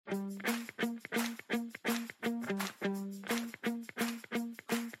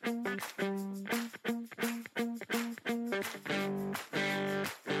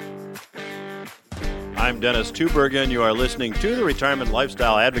I'm Dennis Tubergen. You are listening to the Retirement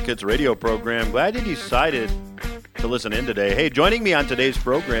Lifestyle Advocates radio program. Glad you decided to listen in today. Hey, joining me on today's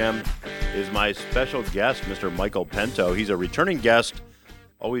program is my special guest, Mr. Michael Pento. He's a returning guest.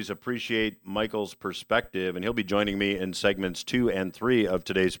 Always appreciate Michael's perspective, and he'll be joining me in segments 2 and 3 of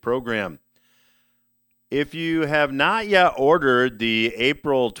today's program. If you have not yet ordered the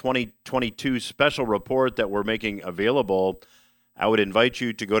April 2022 special report that we're making available, I would invite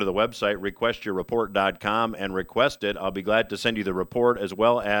you to go to the website, requestyourreport.com, and request it. I'll be glad to send you the report as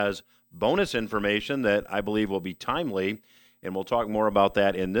well as bonus information that I believe will be timely, and we'll talk more about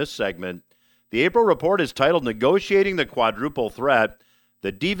that in this segment. The April report is titled Negotiating the Quadruple Threat,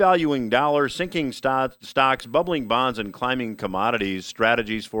 the Devaluing Dollar, Sinking Stocks, Bubbling Bonds, and Climbing Commodities,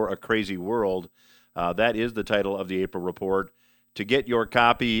 Strategies for a Crazy World. That is the title of the April report. To get your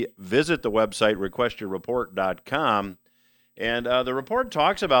copy, visit the website, requestyourreport.com. And the report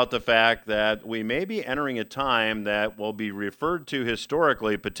talks about the fact that we may be entering a time that will be referred to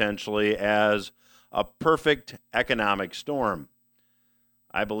historically, potentially, as a perfect economic storm.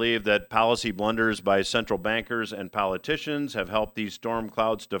 I believe that policy blunders by central bankers and politicians have helped these storm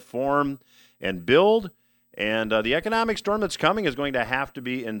clouds to form and build. And the economic storm that's coming is going to have to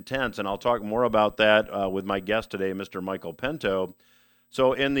be intense. And I'll talk more about that with my guest today, Mr. Michael Pento.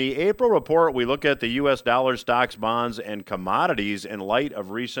 So in the April report, we look at the U.S. dollar, stocks, bonds, and commodities in light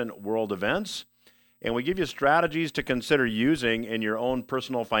of recent world events. And we give you strategies to consider using in your own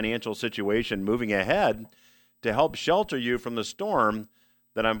personal financial situation moving ahead to help shelter you from the storm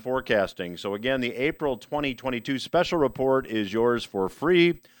that I'm forecasting. So again, the April 2022 special report is yours for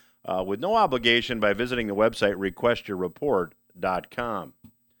free with no obligation by visiting the website requestyourreport.com.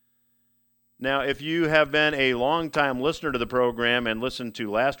 Now, if you have been a long-time listener to the program and listened to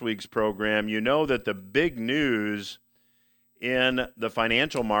last week's program, you know that the big news in the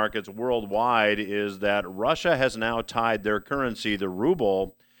financial markets worldwide is that Russia has now tied their currency, the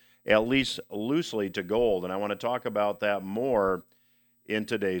ruble, at least loosely to gold. And I want to talk about that more in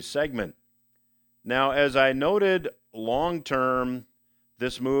today's segment. Now, as I noted, long-term,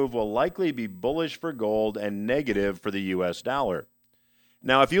 this move will likely be bullish for gold and negative for the U.S. dollar.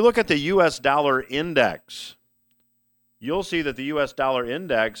 Now, if you look at the U.S. dollar index, you'll see that the U.S. dollar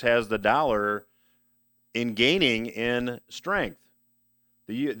index has the dollar gaining in strength.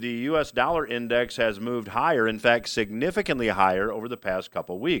 The U.S. dollar index has moved higher, in fact, significantly higher over the past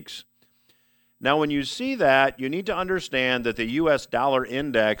couple weeks. Now, when you see that, you need to understand that the U.S. dollar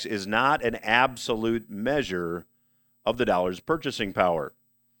index is not an absolute measure of the dollar's purchasing power.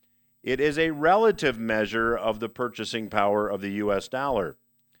 It is a relative measure of the purchasing power of the U.S. dollar.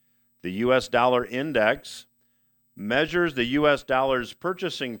 The U.S. dollar index measures the U.S. dollar's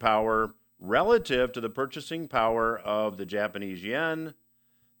purchasing power relative to the purchasing power of the Japanese yen,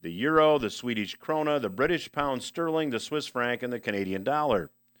 the euro, the Swedish krona, the British pound sterling, the Swiss franc, and the Canadian dollar.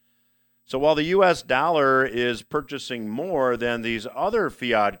 So while the U.S. dollar is purchasing more than these other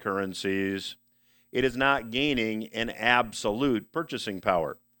fiat currencies, it is not gaining an absolute purchasing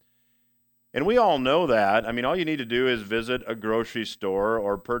power. And we all know that. I mean, all you need to do is visit a grocery store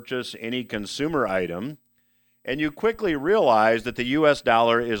or purchase any consumer item, and you quickly realize that the U.S.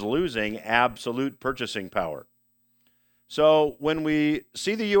 dollar is losing absolute purchasing power. So when we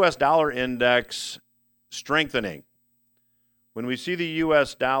see the U.S. dollar index strengthening, when we see the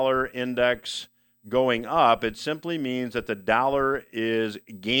U.S. dollar index going up, it simply means that the dollar is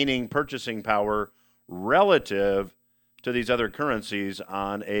gaining purchasing power relative to these other currencies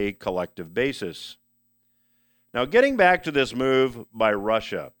on a collective basis. Now, getting back to this move by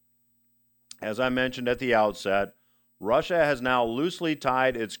Russia, as I mentioned at the outset, Russia has now loosely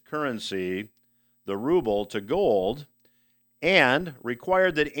tied its currency, the ruble, to gold and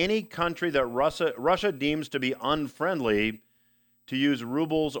required that any country that Russia deems to be unfriendly to use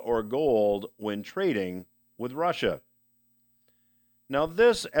rubles or gold when trading with Russia. Now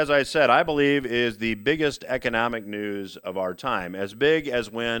this, as I said, I believe is the biggest economic news of our time, as big as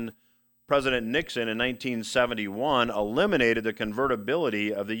when President Nixon in 1971 eliminated the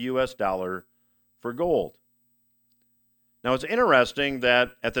convertibility of the U.S. dollar for gold. Now it's interesting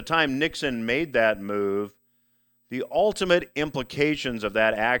that at the time Nixon made that move, the ultimate implications of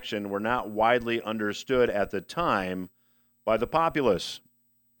that action were not widely understood at the time by the populace.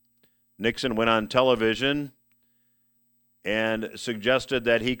 Nixon went on television and suggested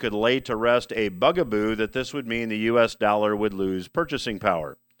that he could lay to rest a bugaboo that this would mean the U.S. dollar would lose purchasing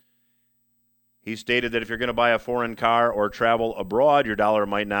power. He stated that if you're going to buy a foreign car or travel abroad, your dollar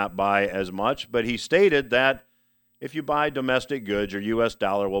might not buy as much, but he stated that if you buy domestic goods, your U.S.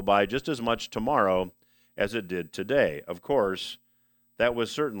 dollar will buy just as much tomorrow as it did today. Of course, that was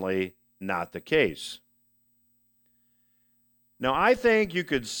certainly not the case. Now, I think you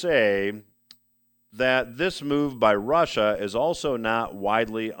could say that this move by Russia is also not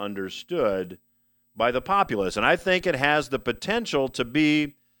widely understood by the populace, and I think it has the potential to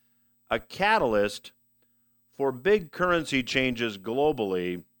be a catalyst for big currency changes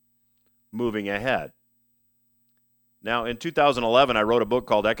globally moving ahead. Now, in 2011, I wrote a book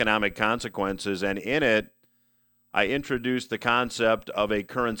called Economic Consequences, and in it, I introduced the concept of a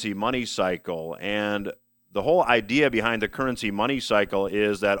currency money cycle. And the whole idea behind the currency money cycle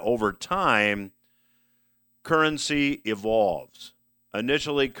is that over time, currency evolves.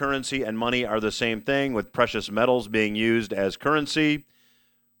 Initially, currency and money are the same thing, with precious metals being used as currency.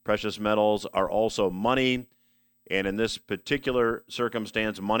 Precious metals are also money. And in this particular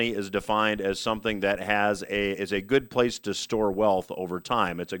circumstance, money is defined as something that is a good place to store wealth over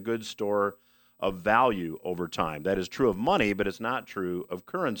time. It's a good store of value over time. That is true of money, but it's not true of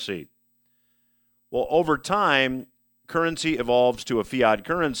currency. Well, over time, currency evolves to a fiat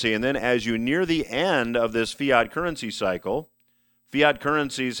currency, and then as you near the end of this fiat currency cycle, fiat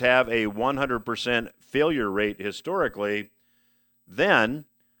currencies have a 100% failure rate historically, then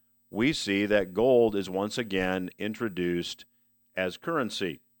we see that gold is once again introduced as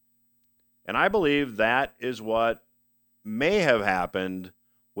currency. And I believe that is what may have happened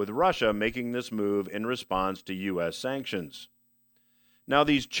with Russia making this move in response to U.S. sanctions. Now,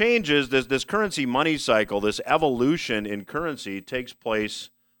 these changes, this currency money cycle, this evolution in currency takes place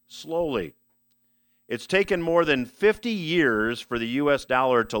slowly. It's taken more than 50 years for the U.S.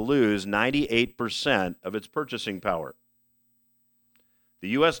 dollar to lose 98% of its purchasing power. The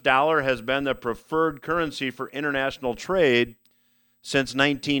U.S. dollar has been the preferred currency for international trade since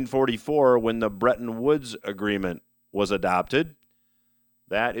 1944 when the Bretton Woods Agreement was adopted.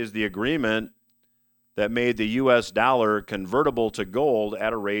 That is the agreement that made the U.S. dollar convertible to gold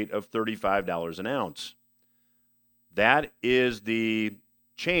at a rate of $35 an ounce. That is the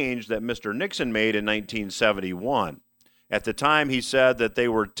change that Mr. Nixon made in 1971. At the time, he said that they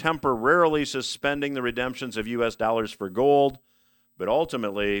were temporarily suspending the redemptions of U.S. dollars for gold, but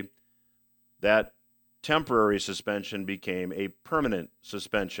ultimately, that temporary suspension became a permanent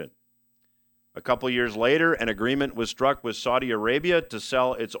suspension. A couple years later, an agreement was struck with Saudi Arabia to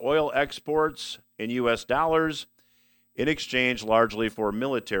sell its oil exports in U.S. dollars in exchange largely for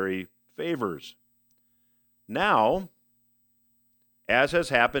military favors. Now, as has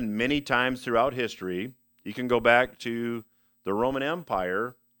happened many times throughout history, you can go back to the Roman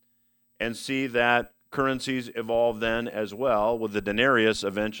Empire and see that currencies evolved then as well, with the denarius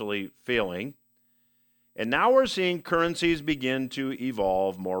eventually failing. And now we're seeing currencies begin to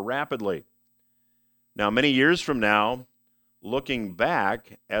evolve more rapidly. Now, many years from now, looking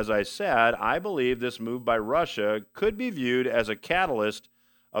back, as I said, I believe this move by Russia could be viewed as a catalyst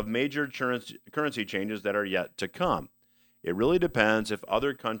of major currency changes that are yet to come. It really depends if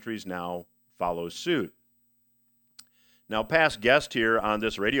other countries now follow suit. Now, past guest here on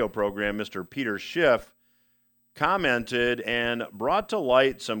this radio program, Mr. Peter Schiff, commented and brought to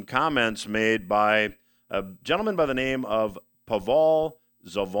light some comments made by a gentleman by the name of Pavel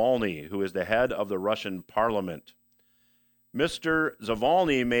Zavalny, who is the head of the Russian parliament. Mr.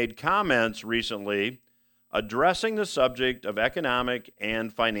 Zavalny made comments recently addressing the subject of economic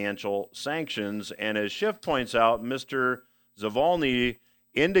and financial sanctions, and as Schiff points out, Mr. Zavalny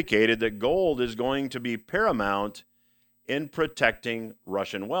indicated that gold is going to be paramount in protecting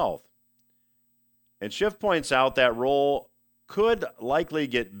Russian wealth. And Schiff points out that role could likely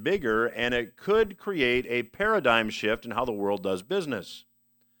get bigger, and it could create a paradigm shift in how the world does business.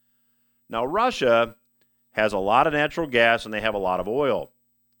 Now, Russia has a lot of natural gas and they have a lot of oil.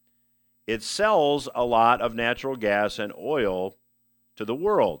 It sells a lot of natural gas and oil to the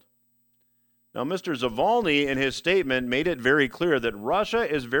world. Now, Mr. Zavalny, in his statement, made it very clear that Russia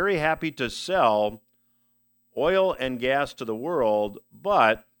is very happy to sell oil and gas to the world,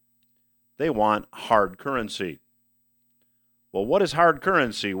 but they want hard currency. Well, what is hard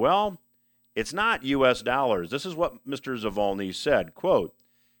currency? Well, it's not U.S. dollars. This is what Mr. Zavalny said, quote,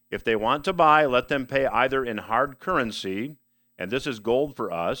 "If they want to buy, let them pay either in hard currency, and this is gold for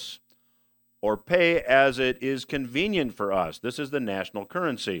us, or pay as it is convenient for us. This is the national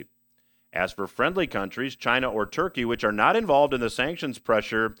currency. As for friendly countries, China or Turkey, which are not involved in the sanctions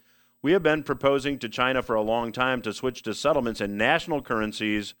pressure, we have been proposing to China for a long time to switch to settlements in national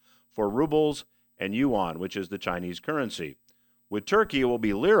currencies for rubles and yuan, which is the Chinese currency. With Turkey, it will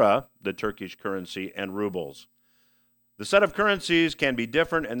be lira, the Turkish currency, and rubles. The set of currencies can be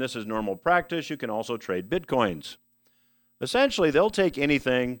different, and this is normal practice. You can also trade bitcoins. Essentially, they'll take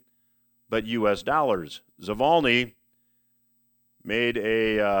anything but U.S. dollars." Zavalny made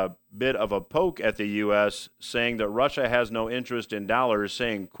a bit of a poke at the U.S., saying that Russia has no interest in dollars,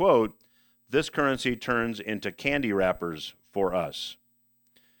 saying, quote, "This currency turns into candy wrappers for us."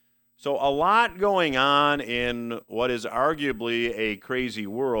 So a lot going on in what is arguably a crazy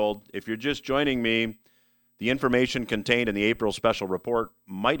world. If you're just joining me, the information contained in the April special report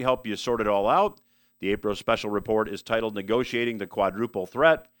might help you sort it all out. The April special report is titled Negotiating the Quadruple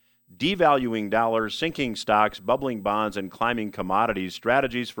Threat: Devaluing Dollars, Sinking Stocks, Bubbling Bonds, and Climbing Commodities,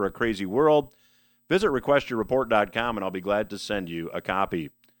 Strategies for a Crazy World. Visit requestyourreport.com and I'll be glad to send you a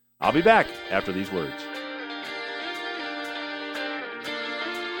copy. I'll be back after these words.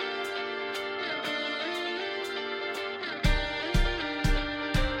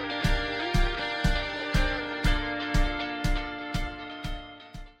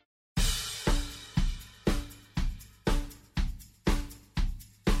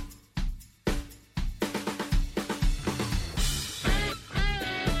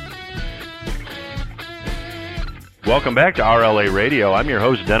 Welcome back to RLA Radio. I'm your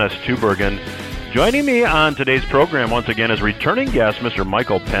host, Dennis Tubergen. Joining me on today's program once again is returning guest, Mr.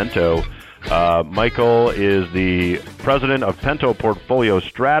 Michael Pento. Michael is the president of Pento Portfolio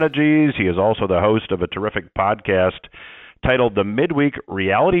Strategies. He is also the host of a terrific podcast titled The Midweek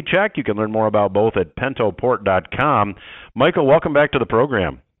Reality Check. You can learn more about both at pentoport.com. Michael, welcome back to the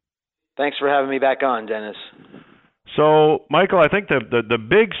program. Thanks for having me back on, Dennis. So, Michael, I think the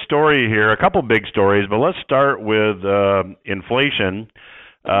big story here, a couple big stories, but let's start with inflation.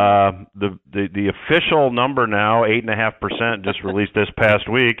 The official number now, 8.5%, just released this past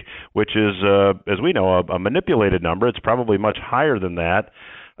week, which is, as we know, a manipulated number. It's probably much higher than that.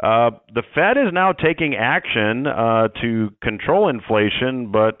 The Fed is now taking action to control inflation,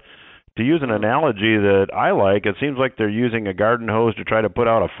 but to use an analogy that I like, it seems like they're using a garden hose to try to put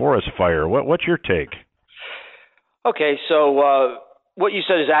out a forest fire. What's your take? Okay, so what you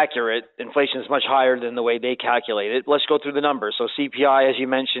said is accurate. Inflation is much higher than the way they calculate it. Let's go through the numbers. So CPI, as you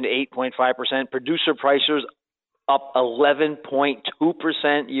mentioned, 8.5%. Producer prices up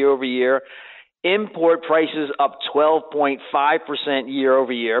 11.2% year over year. Import prices up 12.5% year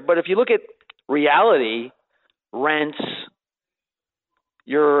over year. But if you look at reality, rents,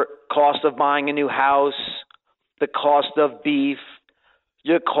 your cost of buying a new house, the cost of beef,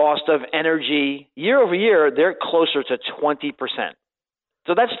 your cost of energy, year over year, they're closer to 20%.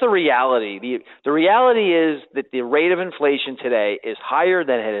 So that's the reality. The reality is that the rate of inflation today is higher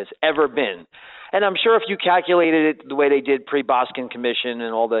than it has ever been. And I'm sure if you calculated it the way they did pre-Boskin Commission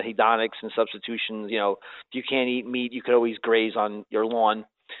and all the hedonics and substitutions, you know, if you can't eat meat, you could always graze on your lawn.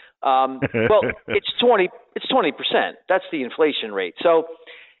 Well, it's 20%. That's the inflation rate. So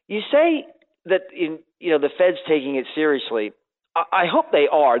you say that the Fed's taking it seriously. I hope they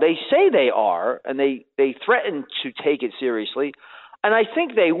are. They say they are, and they threaten to take it seriously, and I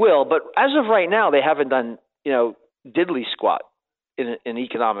think they will. But as of right now, they haven't done diddly squat in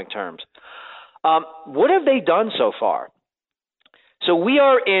economic terms. What have they done so far? So we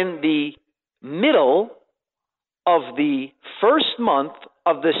are in the middle of the first month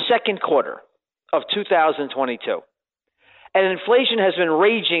of the second quarter of 2022, and inflation has been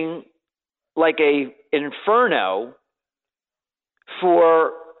raging like an inferno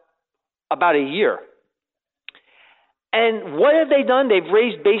for about a year. And what have they done? They've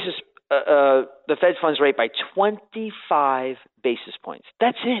raised the Fed funds rate by 25 basis points.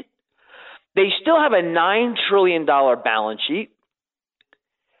 That's it. They still have a $9 trillion balance sheet,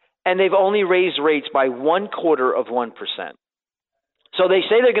 and they've only raised rates by 0.25%. So they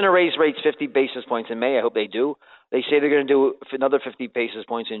say they're going to raise rates 50 basis points in May. I hope they do. They say they're going to do another 50 basis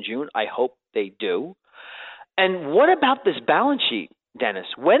points in June. I hope they do. And what about this balance sheet, Dennis?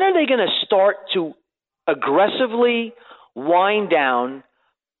 When are they going to start to aggressively wind down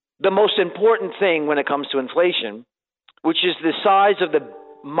the most important thing when it comes to inflation, which is the size of the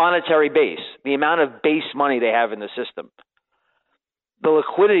monetary base, the amount of base money they have in the system, the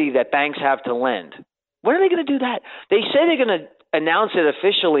liquidity that banks have to lend? When are they going to do that? They say they're going to announce it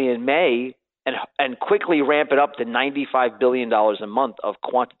officially in May and quickly ramp it up to $95 billion a month of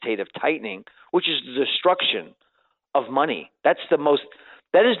quantitative tightening, which is the destruction of money. That is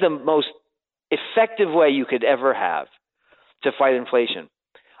the most effective way you could ever have to fight inflation.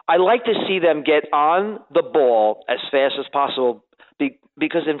 I like to see them get on the ball as fast as possible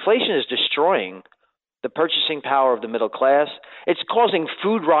because inflation is destroying the purchasing power of the middle class. It's causing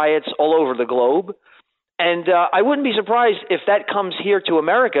food riots all over the globe. And I wouldn't be surprised if that comes here to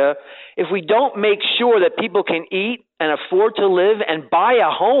America if we don't make sure that people can eat and afford to live and buy a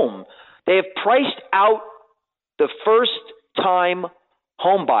home. They have priced out the first-time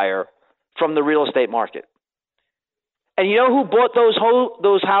home buyer from the real estate market. And you know who bought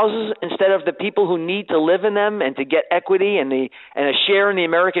those houses instead of the people who need to live in them and to get equity and a share in the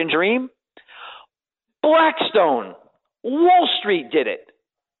American dream? Blackstone. Wall Street did it.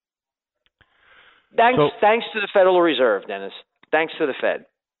 Thanks to the Federal Reserve, Dennis. Thanks to the Fed.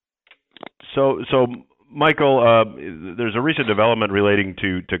 So Michael, there's a recent development relating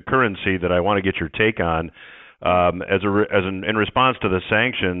to currency that I want to get your take on. In response to the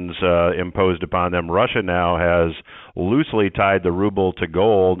sanctions imposed upon them, Russia now has loosely tied the ruble to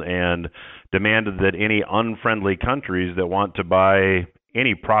gold and demanded that any unfriendly countries that want to buy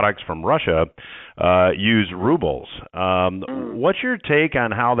any products from Russia use rubles. What's your take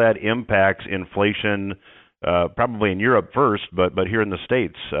on how that impacts inflation, probably in Europe first, but here in the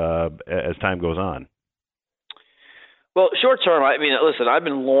States as time goes on? Well, short term, I mean, listen, I've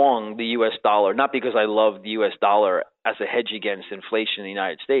been long the U.S. dollar, not because I love the U.S. dollar as a hedge against inflation in the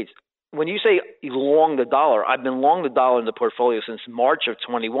United States. When you say long the dollar, I've been long the dollar in the portfolio since March of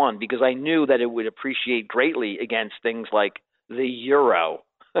 21 because I knew that it would appreciate greatly against things like the euro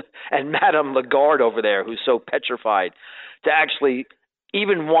and Madame Lagarde over there, who's so petrified to actually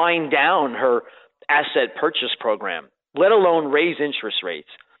even wind down her asset purchase program, let alone raise interest rates.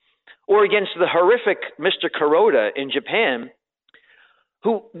 Or against the horrific Mr. Kuroda in Japan,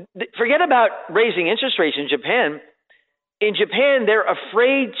 who, forget about raising interest rates in Japan. In Japan, they're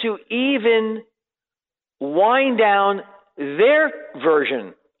afraid to even wind down their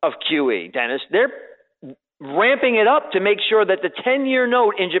version of QE, Dennis. They're ramping it up to make sure that the 10-year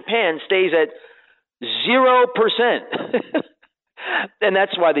note in Japan stays at 0%. And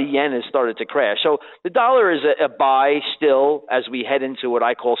that's why the yen has started to crash. So the dollar is a buy still as we head into what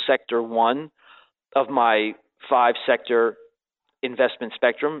I call sector one of my 5-sector investment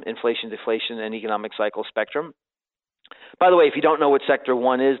spectrum: inflation, deflation, and economic cycle spectrum. By the way, if you don't know what sector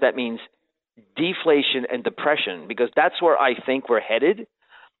one is, that means deflation and depression, because that's where I think we're headed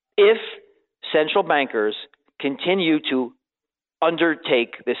if central bankers continue to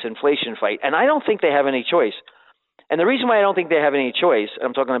undertake this inflation fight. And I don't think they have any choice. And the reason why I don't think they have any choice,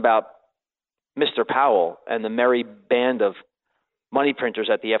 I'm talking about Mr. Powell and the merry band of money printers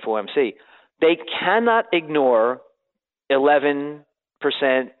at the FOMC, they cannot ignore 11%,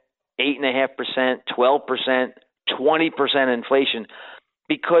 8.5%, 12%, 20% inflation,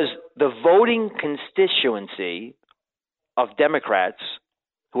 because the voting constituency of Democrats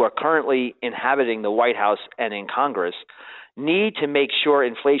who are currently inhabiting the White House and in Congress need to make sure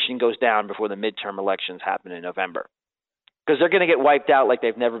inflation goes down before the midterm elections happen in November, because they're going to get wiped out like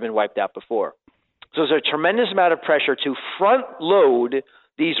they've never been wiped out before. So there's a tremendous amount of pressure to front load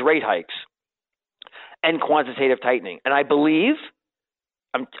these rate hikes and quantitative tightening. And I believe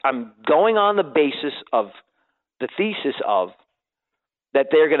I'm going on the basis of the thesis of that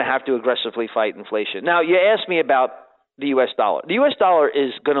they're going to have to aggressively fight inflation. Now, you asked me about the U.S. dollar. The U.S. dollar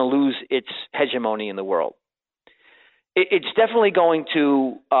is going to lose its hegemony in the world. It's definitely going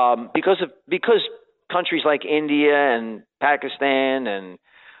to, because countries like India and Pakistan and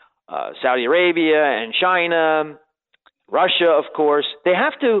Saudi Arabia and China, Russia, of course, they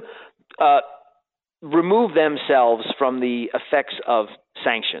have to remove themselves from the effects of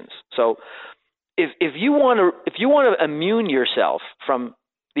sanctions. So if you want to immune yourself from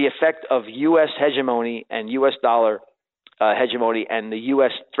the effect of U.S. hegemony and U.S. dollar hegemony and the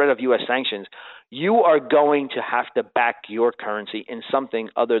U.S. threat of U.S. sanctions, you are going to have to back your currency in something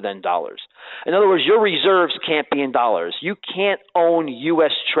other than dollars. In other words, your reserves can't be in dollars. You can't own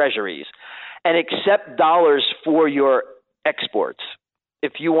U.S. treasuries and accept dollars for your exports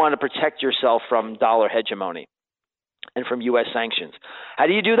if you want to protect yourself from dollar hegemony and from U.S. sanctions. How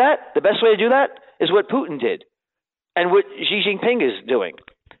do you do that? The best way to do that is what Putin did and what Xi Jinping is doing.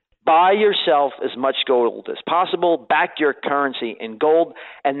 Buy yourself as much gold as possible, back your currency in gold,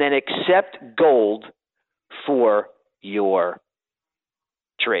 and then accept gold for your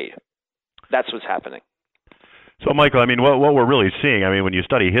trade. That's what's happening. So, Michael, I mean, what we're really seeing, I mean, when you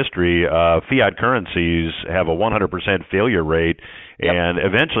study history, fiat currencies have a 100% failure rate, and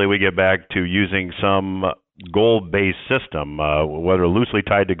eventually we get back to using some gold-based system, whether loosely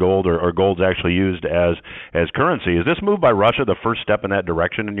tied to gold or gold's actually used as currency. Is this move by Russia the first step in that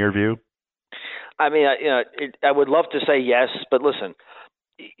direction, in your view? I mean, I would love to say yes, but listen,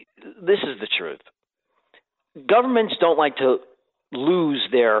 this is the truth. Governments don't like to lose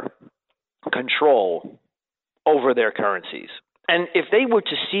their control over their currencies. And if they were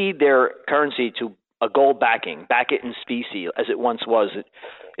to cede their currency to a gold backing, back it in specie, as it once was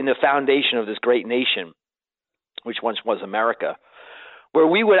in the foundation of this great nation, which once was America, where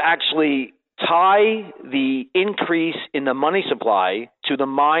we would actually tie the increase in the money supply to the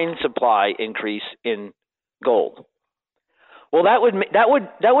mine supply increase in gold. Well, that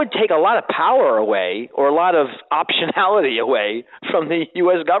would take a lot of power away, or a lot of optionality away from the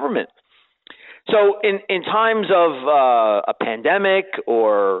U.S. government. So in times of a pandemic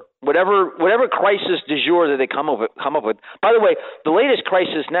or whatever crisis du jour that they come up with. By the way, the latest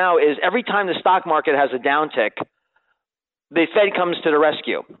crisis now is every time the stock market has a downtick, the Fed comes to the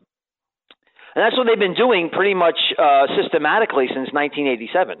rescue. And that's what they've been doing pretty much systematically since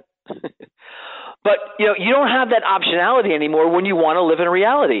 1987. But you don't have that optionality anymore when you want to live in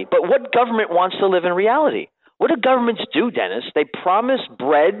reality. But what government wants to live in reality? What do governments do, Dennis? They promise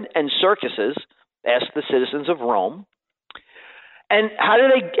bread and circuses. Ask the citizens of Rome. And how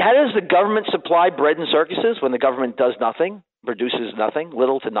does the government supply bread and circuses when the government does nothing, produces nothing,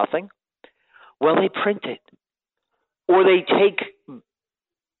 little to nothing? Well, they print it, or they take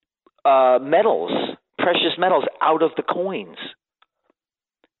metals, precious metals, out of the coins,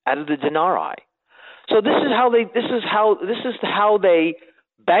 out of the denarii. So this is how they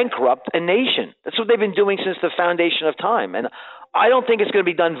bankrupt a nation. That's what they've been doing since the foundation of time. And I don't think it's going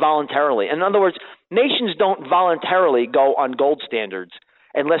to be done voluntarily. In other words, nations don't voluntarily go on gold standards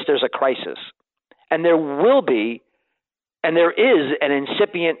unless there's a crisis. And there will be, and there is, an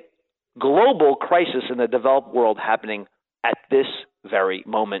incipient global crisis in the developed world happening at this very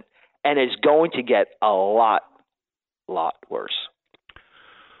moment. And it's going to get a lot worse.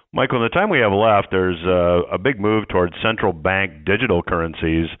 Michael, in the time we have left, there's a big move towards central bank digital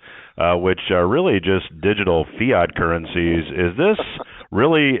currencies, which are really just digital fiat currencies. Is this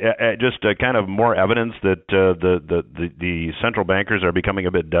really just a kind of more evidence that the central bankers are becoming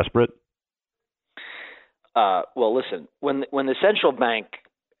a bit desperate? Well, listen, when the central bank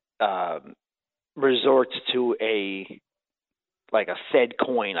resorts to a Fed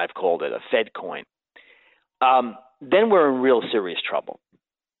coin, I've called it a Fed coin, then we're in real serious trouble.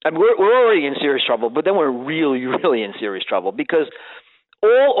 I mean, we're already in serious trouble, but then we're really, really in serious trouble because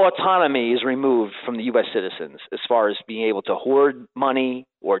all autonomy is removed from the U.S. citizens as far as being able to hoard money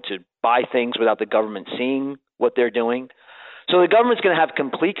or to buy things without the government seeing what they're doing. So the government's going to have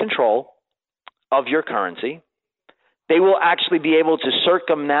complete control of your currency. They will actually be able to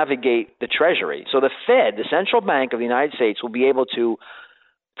circumnavigate the Treasury. So the Fed, the central bank of the United States, will be able to,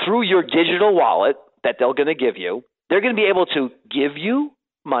 through your digital wallet that they're going to give you, they're going to be able to give you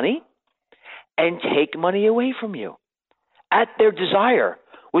money and take money away from you at their desire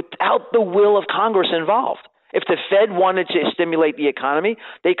without the will of Congress involved. If the Fed wanted to stimulate the economy,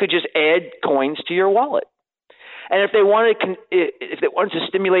 they could just add coins to your wallet. And if they wanted to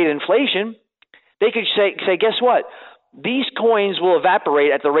stimulate inflation, they could say, guess what? These coins will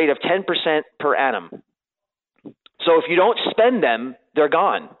evaporate at the rate of 10% per annum. So if you don't spend them, they're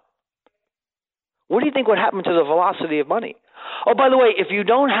gone. What do you think would happen to the velocity of money? Oh, by the way, if you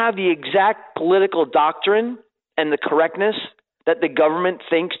don't have the exact political doctrine and the correctness that the government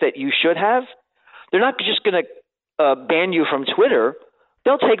thinks that you should have, they're not just going to ban you from Twitter.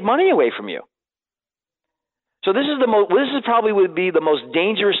 They'll take money away from you. So this is probably would be the most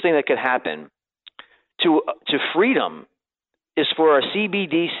dangerous thing that could happen to freedom, is for a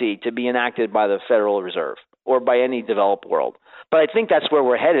CBDC to be enacted by the Federal Reserve or by any developed world. But I think that's where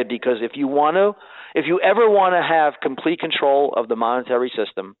we're headed, because if you ever want to have complete control of the monetary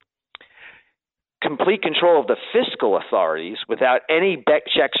system, complete control of the fiscal authorities without any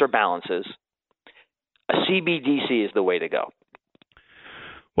checks or balances, a CBDC is the way to go.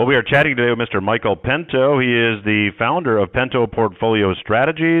 Well, we are chatting today with Mr. Michael Pento. He is the founder of Pento Portfolio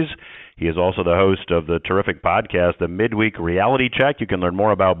Strategies. He is also the host of the terrific podcast, The Midweek Reality Check. You can learn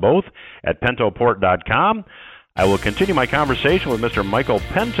more about both at pentoport.com. I will continue my conversation with Mr. Michael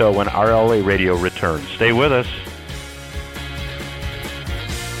Pento when RLA Radio returns. Stay with us.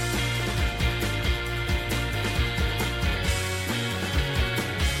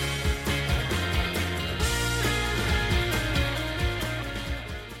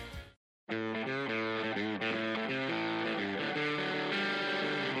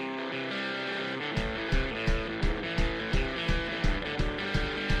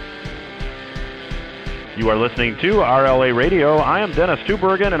 You are listening to RLA Radio. I am Dennis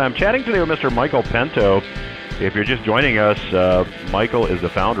Tubergen, and I'm chatting today with Mr. Michael Pento. If you're just joining us, Michael is the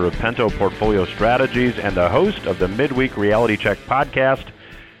founder of Pento Portfolio Strategies and the host of the Midweek Reality Check podcast.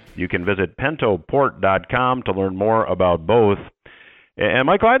 You can visit pentoport.com to learn more about both. And,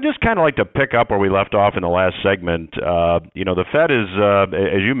 Michael, I'd just kind of like to pick up where we left off in the last segment. The Fed is,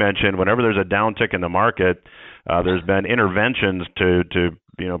 as you mentioned, whenever there's a downtick in the market, there's been interventions to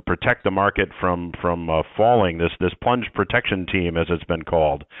protect the market from falling. This plunge protection team, as it's been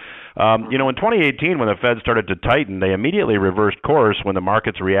called. In 2018, when the Fed started to tighten, they immediately reversed course when the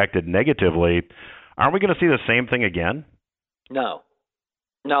markets reacted negatively. Aren't we going to see the same thing again? No.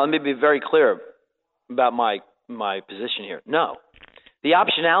 Now, let me be very clear about my position here. No. The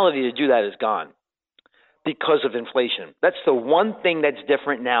optionality to do that is gone because of inflation. That's the one thing that's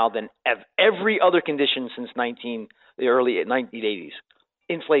different now than every other condition since the early 1980s.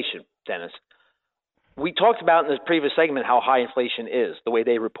 Inflation, Dennis. We talked about in the previous segment how high inflation is, the way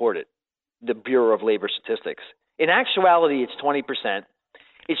they report it, the Bureau of Labor Statistics. In actuality, it's 20%.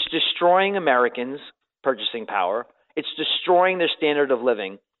 It's destroying Americans' purchasing power. It's destroying their standard of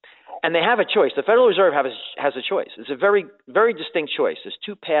living. And they have a choice. The Federal Reserve has a choice. It's a very, very distinct choice. There's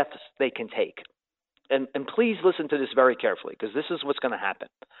two paths they can take. And please listen to this very carefully, because this is what's going to happen.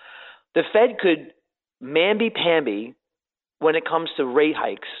 The Fed could mamby-pamby when it comes to rate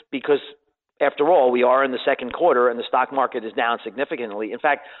hikes, because after all, we are in the second quarter and the stock market is down significantly. In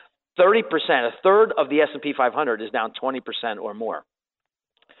fact, 30%, a third of the S&P 500 is down 20% or more.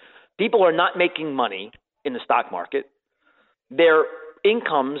 People are not making money in the stock market. Their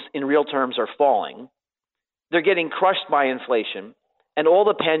incomes in real terms are falling. They're getting crushed by inflation, and all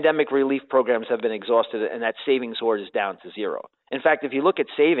the pandemic relief programs have been exhausted, and that savings hoard is down to zero. In fact, if you look at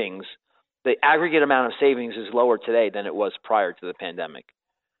savings, the aggregate amount of savings is lower today than it was prior to the pandemic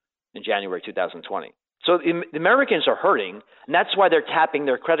in January 2020. So the Americans are hurting, and that's why they're tapping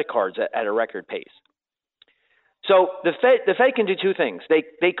their credit cards at a record pace. So the Fed can do two things.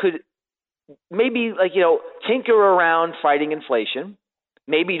 They could maybe tinker around fighting inflation,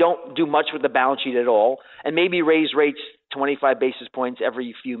 maybe don't do much with the balance sheet at all, and maybe raise rates 25 basis points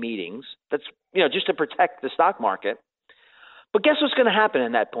every few meetings. That's just to protect the stock market. But guess what's going to happen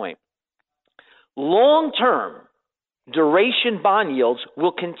in that point? Long-term duration bond yields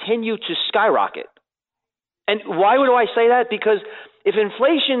will continue to skyrocket. And why would I say that? Because if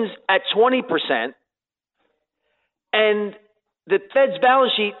inflation's at 20% and the Fed's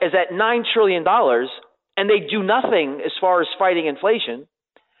balance sheet is at $9 trillion and they do nothing as far as fighting inflation,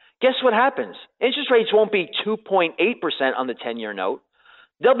 guess what happens? Interest rates won't be 2.8% on the 10-year note.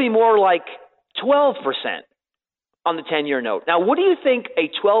 They'll be more like 12% on the 10-year note. Now, what do you think a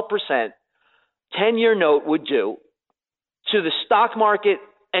 12% 10-year note would do to the stock market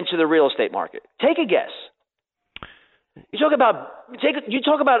and to the real estate market? Take a guess. You talk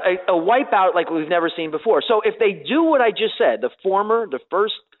about a wipeout like we've never seen before. So if they do what I just said, the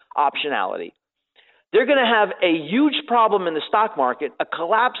first optionality, they're going to have a huge problem in the stock market, a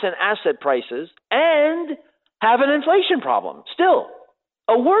collapse in asset prices, and have an inflation problem. Still,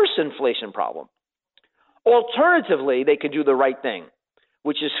 a worse inflation problem. Alternatively, they could do the right thing,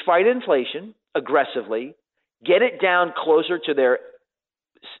 which is fight inflation aggressively, get it down closer to their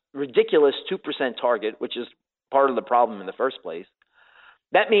ridiculous 2% target, which is part of the problem in the first place.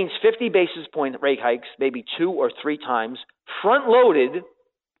 That means 50 basis point rate hikes, maybe 2 or 3 times, front-loaded.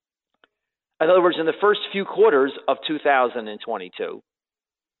 In other words, in the first few quarters of 2022,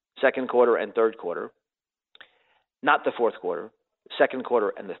 second quarter and third quarter, not the fourth quarter, second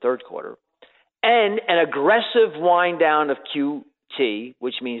quarter and the third quarter, and an aggressive wind down of QT,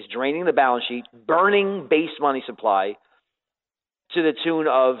 which means draining the balance sheet, burning base money supply to the tune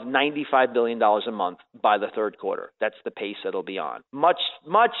of $95 billion a month by the third quarter. That's the pace it'll be on. Much,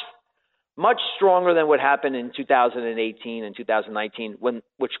 much, much stronger than what happened in 2018 and 2019,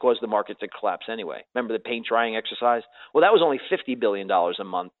 which caused the market to collapse anyway. Remember the paint drying exercise? Well, that was only $50 billion a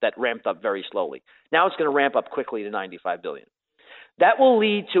month that ramped up very slowly. Now it's going to ramp up quickly to $95 billion. That will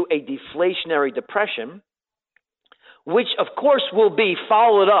lead to a deflationary depression, which of course will be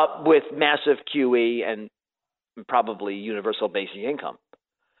followed up with massive QE and probably universal basic income.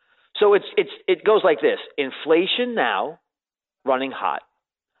 So it goes like this: inflation now running hot,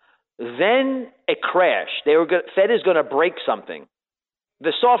 then a crash. Fed is going to break something.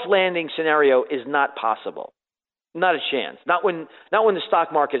 The soft landing scenario is not possible, not a chance. Not when the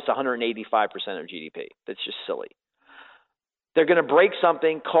stock market is 185% of GDP. That's just silly. They're going to break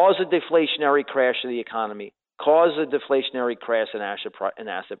something, cause a deflationary crash of the economy, cause a deflationary crash in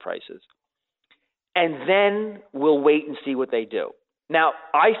asset prices. And then we'll wait and see what they do. Now,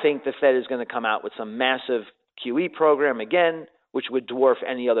 I think the Fed is going to come out with some massive QE program again, which would dwarf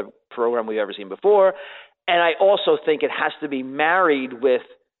any other program we've ever seen before. And I also think it has to be married with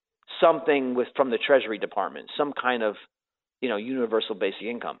something from the Treasury Department, some kind of, universal basic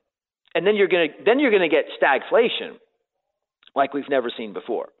income. And then you're going to get stagflation like we've never seen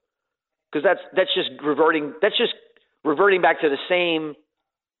before. Because that's just reverting back to the same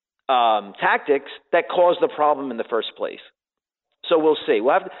tactics that caused the problem in the first place. So we'll see.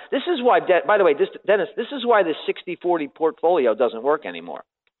 This is why, by the way, Dennis, this is why the 60-40 portfolio doesn't work anymore.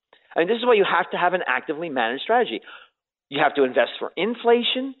 I mean, this is why you have to have an actively managed strategy. You have to invest for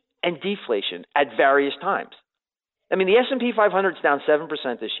inflation and deflation at various times. I mean, the S&P 500 is down 7%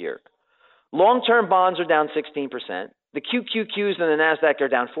 this year. Long-term bonds are down 16%. The QQQs and the NASDAQ are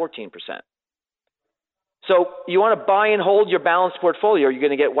down 14%. So you want to buy and hold your balanced portfolio, or you're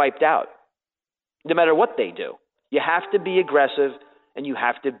going to get wiped out, no matter what they do. You have to be aggressive, and you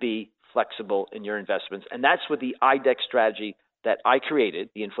have to be flexible in your investments. And that's what the IDEX strategy that I created,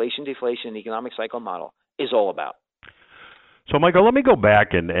 the inflation, deflation, economic cycle model, is all about. So, Michael, let me go back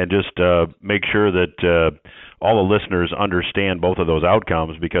and just make sure that all the listeners understand both of those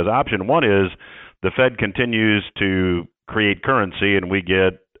outcomes, because option one is the Fed continues to create currency and we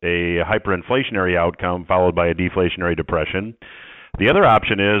get a hyperinflationary outcome followed by a deflationary depression. The other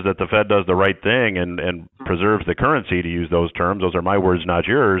option is that the Fed does the right thing and preserves the currency, to use those terms. Those are my words, not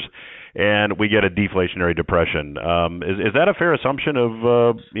yours. And we get a deflationary depression. Is that a fair assumption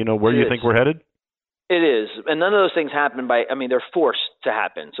of where you think we're headed? It is. And none of those things happen they're forced to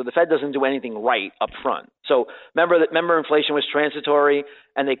happen. So the Fed doesn't do anything right up front. So remember inflation was transitory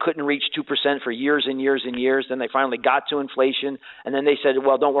and they couldn't reach 2% for years and years and years. Then they finally got to inflation. And then they said,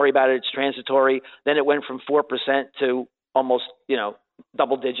 well, don't worry about it. It's transitory. Then it went from 4% to almost,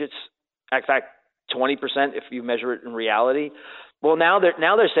 double digits. In fact, 20% if you measure it in reality. Well, now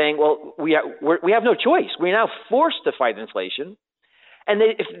they're saying, well, we have no choice. We're now forced to fight inflation. And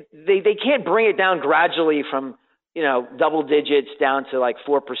if they can't bring it down gradually from, double digits down to like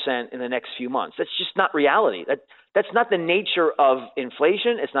 4% in the next few months. That's just not reality. That's not the nature of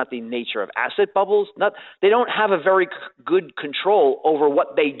inflation. It's not the nature of asset bubbles. They don't have a very good control over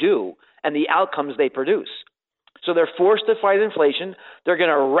what they do and the outcomes they produce. So they're forced to fight inflation. They're going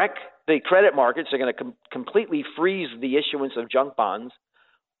to wreck the credit markets. They're going to completely freeze the issuance of junk bonds.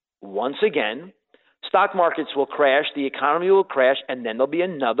 Once again, stock markets will crash, the economy will crash, and then there'll be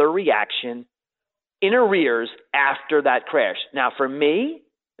another reaction in arrears after that crash. Now, for me,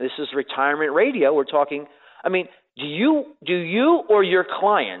 this is retirement radio. We're talking, do you or your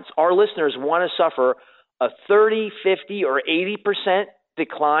clients, our listeners, want to suffer a 30, 50, or 80%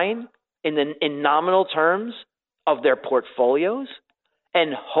 decline in nominal terms of their portfolios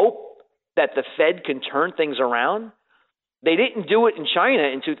and hope that the Fed can turn things around? They didn't do it in China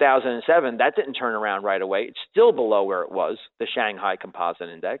in 2007. That didn't turn around right away. It's still below where it was, the Shanghai Composite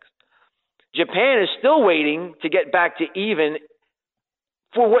Index. Japan is still waiting to get back to even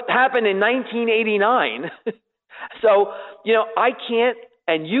for what happened in 1989. So, I can't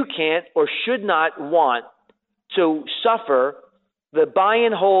and you can't or should not want to suffer the buy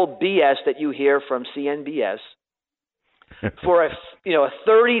and hold BS that you hear from CNBS for a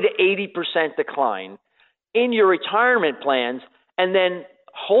 30 to 80% decline in your retirement plans, and then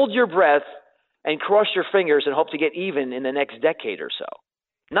hold your breath and cross your fingers and hope to get even in the next decade or so.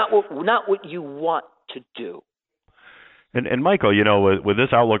 Not what you want to do. And Michael, with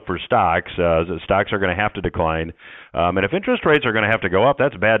this outlook for stocks, stocks are going to have to decline. And if interest rates are going to have to go up,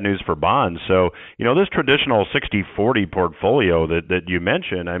 that's bad news for bonds. So, this traditional 60-40 portfolio that you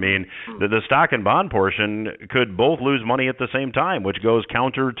mentioned, the stock and bond portion could both lose money at the same time, which goes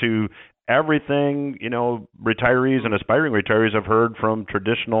counter to everything, retirees and aspiring retirees have heard from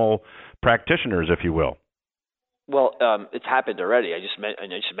traditional practitioners, if you will. Well, it's happened already. I just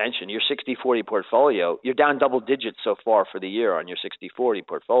mentioned your 60-40 portfolio. You're down double digits so far for the year on your 60-40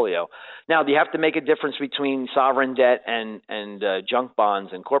 portfolio. Now, you have to make a difference between sovereign debt and junk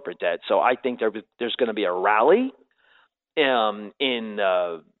bonds and corporate debt. So I think there's going to be a rally in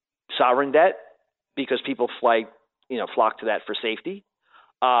sovereign debt because people flock to that for safety.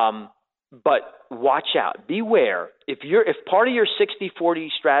 But watch out. Beware. If part of your 60-40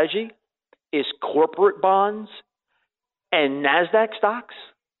 strategy is corporate bonds and NASDAQ stocks,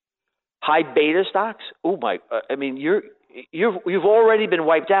 high beta stocks, you've already been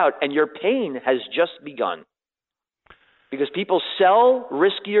wiped out, and your pain has just begun. Because people sell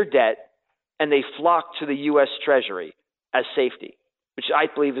riskier debt and they flock to the U.S. Treasury as safety, which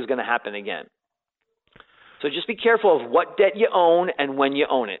I believe is going to happen again. So just be careful of what debt you own and when you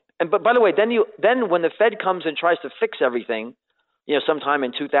own it. But by the way, then when the Fed comes and tries to fix everything, sometime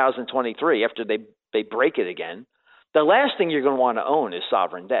in 2023 after they break it again, the last thing you're going to want to own is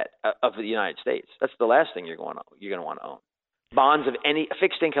sovereign debt of the United States. That's the last thing you're going to want to own. Bonds of any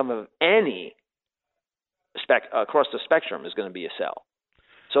fixed income of any across the spectrum is going to be a sell.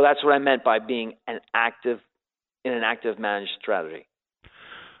 So that's what I meant by being in an active managed strategy.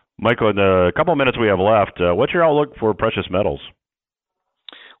 Michael, in the couple of minutes we have left, what's your outlook for precious metals?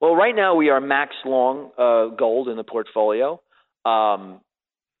 Well, right now we are max long gold in the portfolio.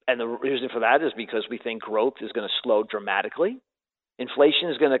 And the reason for that is because we think growth is going to slow dramatically. Inflation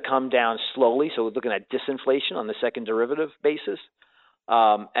is going to come down slowly, so we're looking at disinflation on the second derivative basis.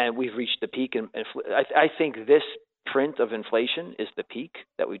 And we've reached the peak. I think this print of inflation is the peak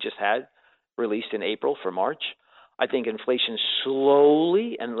that we just had released in April for March. I think inflation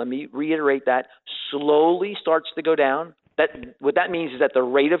slowly, and let me reiterate that, slowly starts to go down. What that means is that the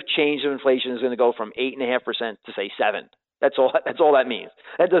rate of change of inflation is going to go from 8.5% to say 7%. That's all that means.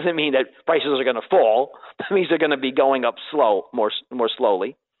 That doesn't mean that prices are going to fall. That means they're going to be going up more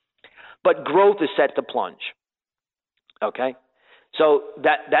slowly. But growth is set to plunge. Okay? So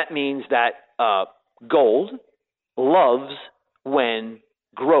that means that gold loves when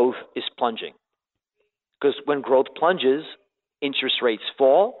growth is plunging. Because when growth plunges, interest rates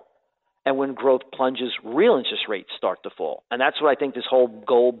fall. And when growth plunges, real interest rates start to fall. And that's what I think this whole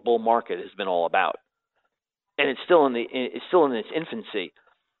gold bull market has been all about. And it's still in its infancy.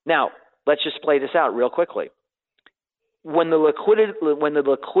 Now, let's just play this out real quickly. When the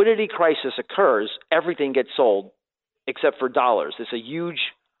liquidity crisis occurs, everything gets sold except for dollars. It's a huge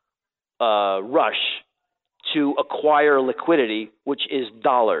rush to acquire liquidity, which is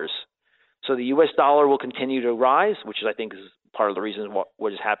dollars. So the U.S. dollar will continue to rise, which I think is part of the reason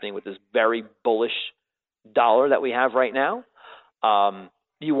what is happening with this very bullish dollar that we have right now.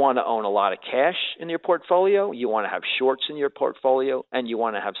 You want to own a lot of cash in your portfolio. You want to have shorts in your portfolio, and you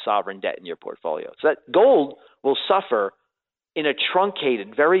want to have sovereign debt in your portfolio. So that gold will suffer in a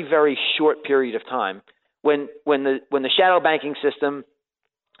truncated, very, very short period of time when the shadow banking system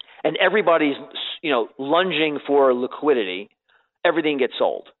and everybody's lunging for liquidity, everything gets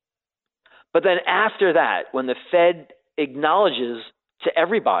sold. But then after that, when the Fed acknowledges to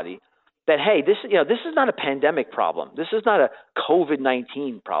everybody that, hey, this is not a pandemic problem. This is not a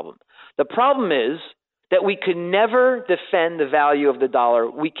COVID-19 problem. The problem is that we could never defend the value of the dollar.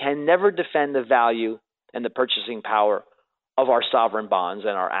 We can never defend the value and the purchasing power of our sovereign bonds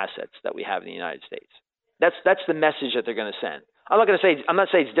and our assets that we have in the United States. That's the message that they're going to send. I'm not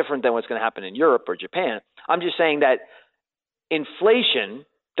saying it's different than what's going to happen in Europe or Japan. I'm just saying that inflation.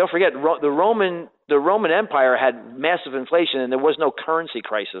 Don't forget, the Roman Empire had massive inflation, and there was no currency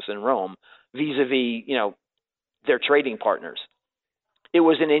crisis in Rome vis-a-vis, their trading partners. It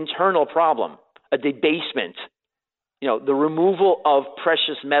was an internal problem, a debasement, the removal of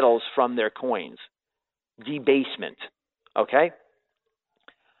precious metals from their coins, debasement. Okay,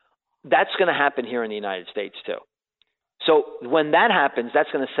 that's going to happen here in the United States too. So when that happens,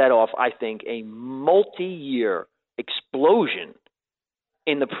 that's going to set off, I think, a multi-year explosion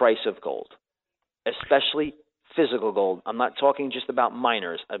in the price of gold, especially physical gold. I'm not talking just about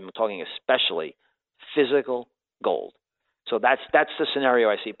miners. I'm talking especially physical gold. So that's the scenario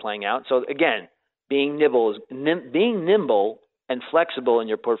I see playing out. So again, being nimble and flexible in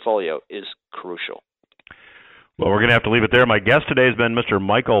your portfolio is crucial. Well, we're going to have to leave it there. My guest today has been Mr.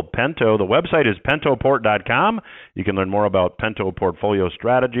 Michael Pento. The website is pentoport.com. You can learn more about Pento portfolio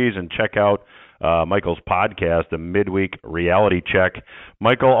strategies and check out Michael's podcast, The Midweek Reality Check.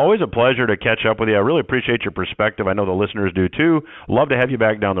 Michael, always a pleasure to catch up with you. I really appreciate your perspective. I know the listeners do too. Love to have you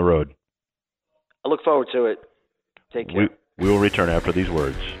back down the road. I look forward to it. Take care. We will return after these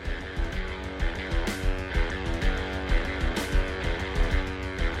words.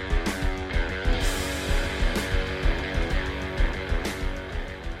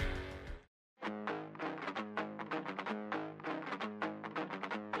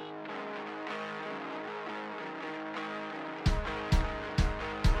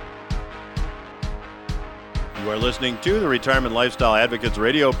 You are listening to the Retirement Lifestyle Advocates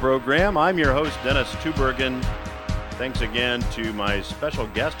radio program. I'm your host, Dennis Tubergen. Thanks again to my special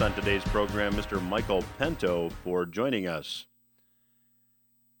guest on today's program, Mr. Michael Pento, for joining us.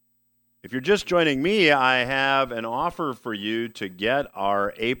 If you're just joining me, I have an offer for you to get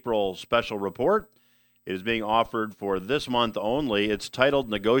our April special report. It is being offered for this month only. It's titled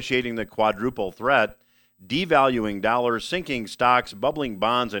Negotiating the Quadruple Threat: Devaluing Dollars, Sinking Stocks, Bubbling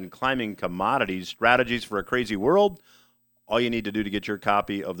Bonds, and Climbing Commodities, Strategies for a Crazy World. All you need to do to get your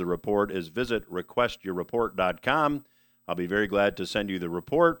copy of the report is visit requestyourreport.com. I'll be very glad to send you the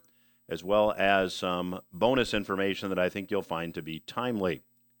report, as well as some bonus information that I think you'll find to be timely.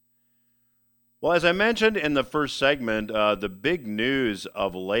 Well, as I mentioned in the first segment, the big news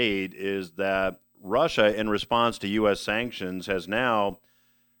of late is that Russia, in response to U.S. sanctions, has now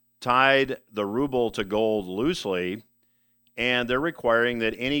tied the ruble to gold loosely, and they're requiring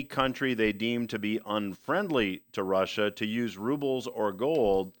that any country they deem to be unfriendly to Russia to use rubles or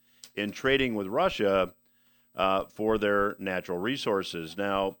gold in trading with Russia for their natural resources.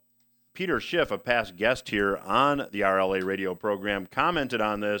 Now, Peter Schiff, a past guest here on the RLA radio program, commented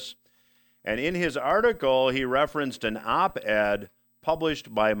on this, and in his article, he referenced an op-ed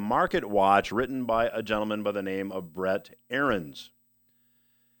published by MarketWatch written by a gentleman by the name of Brett Ahrens.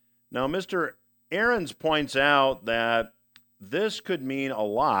 Now, Mr. Ahrens points out that this could mean a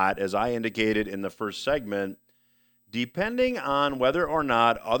lot, as I indicated in the first segment, depending on whether or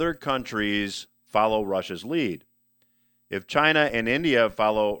not other countries follow Russia's lead. If China and India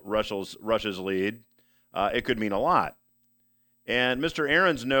follow Russia's lead, it could mean a lot. And Mr.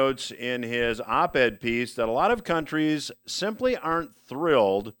 Ahrens notes in his op-ed piece that a lot of countries simply aren't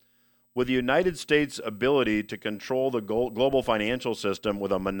thrilled with the United States' ability to control the global financial system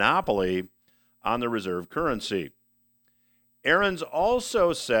with a monopoly on the reserve currency. Ahrens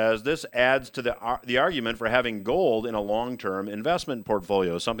also says this adds to the argument for having gold in a long-term investment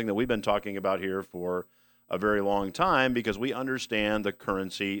portfolio, something that we've been talking about here for a very long time because we understand the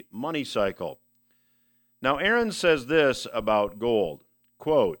currency money cycle. Now, Ahrens says this about gold,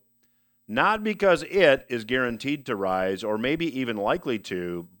 quote, "Not because it is guaranteed to rise or maybe even likely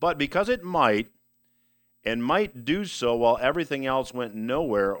to, but because it might and might do so while everything else went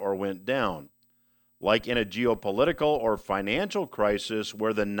nowhere or went down. Like in a geopolitical or financial crisis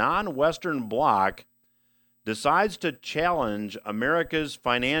where the non-Western bloc decides to challenge America's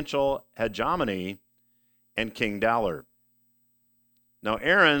financial hegemony and King Dollar." Now,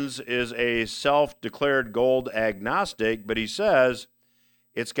 Ahrens is a self-declared gold agnostic, but he says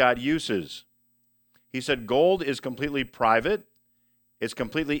it's got uses. He said gold is completely private, it's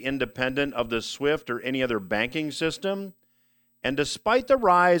completely independent of the SWIFT or any other banking system, and despite the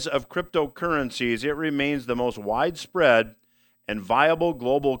rise of cryptocurrencies, it remains the most widespread and viable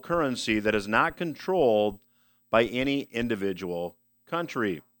global currency that is not controlled by any individual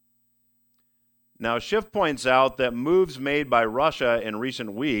country. Now, Schiff points out that moves made by Russia in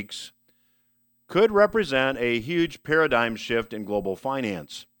recent weeks could represent a huge paradigm shift in global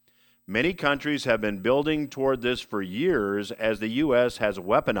finance. Many countries have been building toward this for years as the U.S. has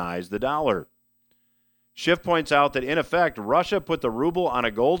weaponized the dollar. Schiff points out that, in effect, Russia put the ruble on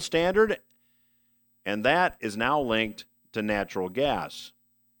a gold standard, and that is now linked to natural gas.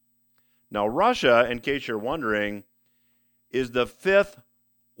 Now, Russia, in case you're wondering, has the fifth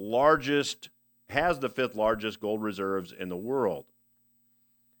largest gold reserves in the world.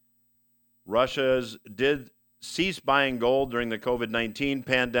 Russia did cease buying gold during the COVID-19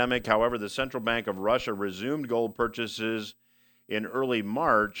 pandemic. However, the Central Bank of Russia resumed gold purchases in early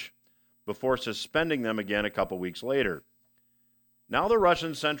March before suspending them again a couple weeks later. Now the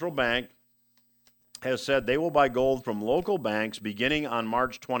Russian Central Bank has said they will buy gold from local banks beginning on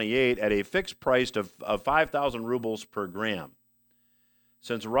March 28 at a fixed price of 5,000 rubles per gram.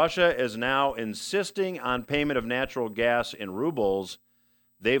 Since Russia is now insisting on payment of natural gas in rubles,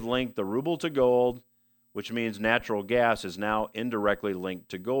 they've linked the ruble to gold, which means natural gas is now indirectly linked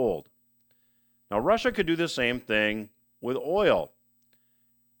to gold. Now, Russia could do the same thing with oil.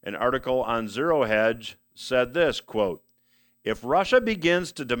 An article on Zero Hedge said this, quote, "If Russia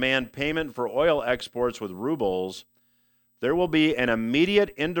begins to demand payment for oil exports with rubles, there will be an immediate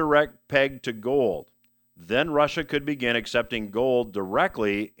indirect peg to gold. Then Russia could begin accepting gold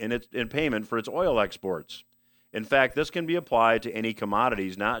directly in payment for its oil exports. In fact, this can be applied to any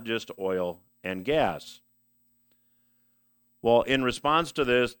commodities, not just oil and gas." Well, in response to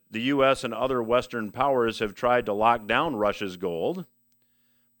this, the U.S. and other Western powers have tried to lock down Russia's gold.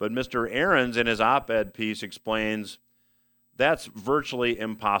 But Mr. Ahrens, in his op-ed piece, explains that's virtually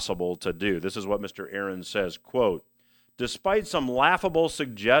impossible to do. This is what Mr. Ahrens says, quote, "Despite some laughable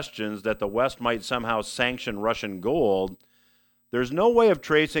suggestions that the West might somehow sanction Russian gold, there's no way of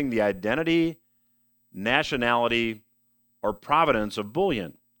tracing the identity, nationality, or provenance of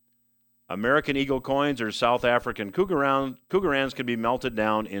bullion. American eagle coins or South African cougarans can be melted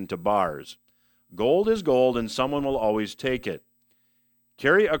down into bars. Gold is gold, and someone will always take it.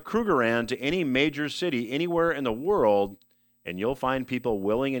 Carry a Krugerrand to any major city anywhere in the world, and you'll find people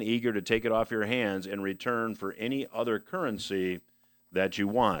willing and eager to take it off your hands in return for any other currency that you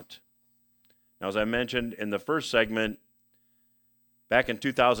want." Now, as I mentioned in the first segment, back in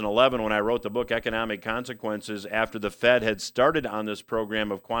 2011, when I wrote the book Economic Consequences, after the Fed had started on this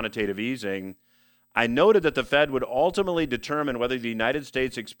program of quantitative easing, I noted that the Fed would ultimately determine whether the United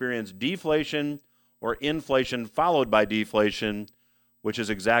States experienced deflation or inflation followed by deflation, which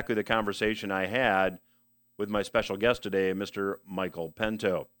is exactly the conversation I had with my special guest today, Mr. Michael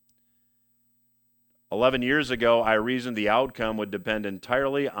Pento. 11 years ago, I reasoned the outcome would depend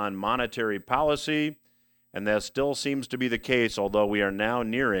entirely on monetary policy, and that still seems to be the case, although we are now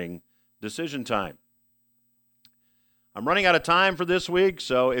nearing decision time. I'm running out of time for this week,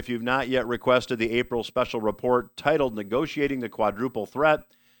 so if you've not yet requested the April special report titled Negotiating the Quadruple Threat,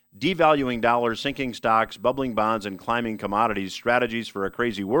 Devaluing Dollars, Sinking Stocks, Bubbling Bonds, and Climbing Commodities, Strategies for a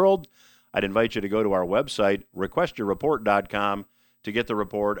Crazy World, I'd invite you to go to our website, requestyourreport.com, to get the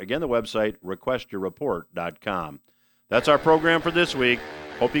report. Again, the website, requestyourreport.com. That's our program for this week.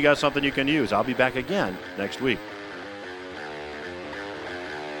 Hope you got something you can use. I'll be back again next week.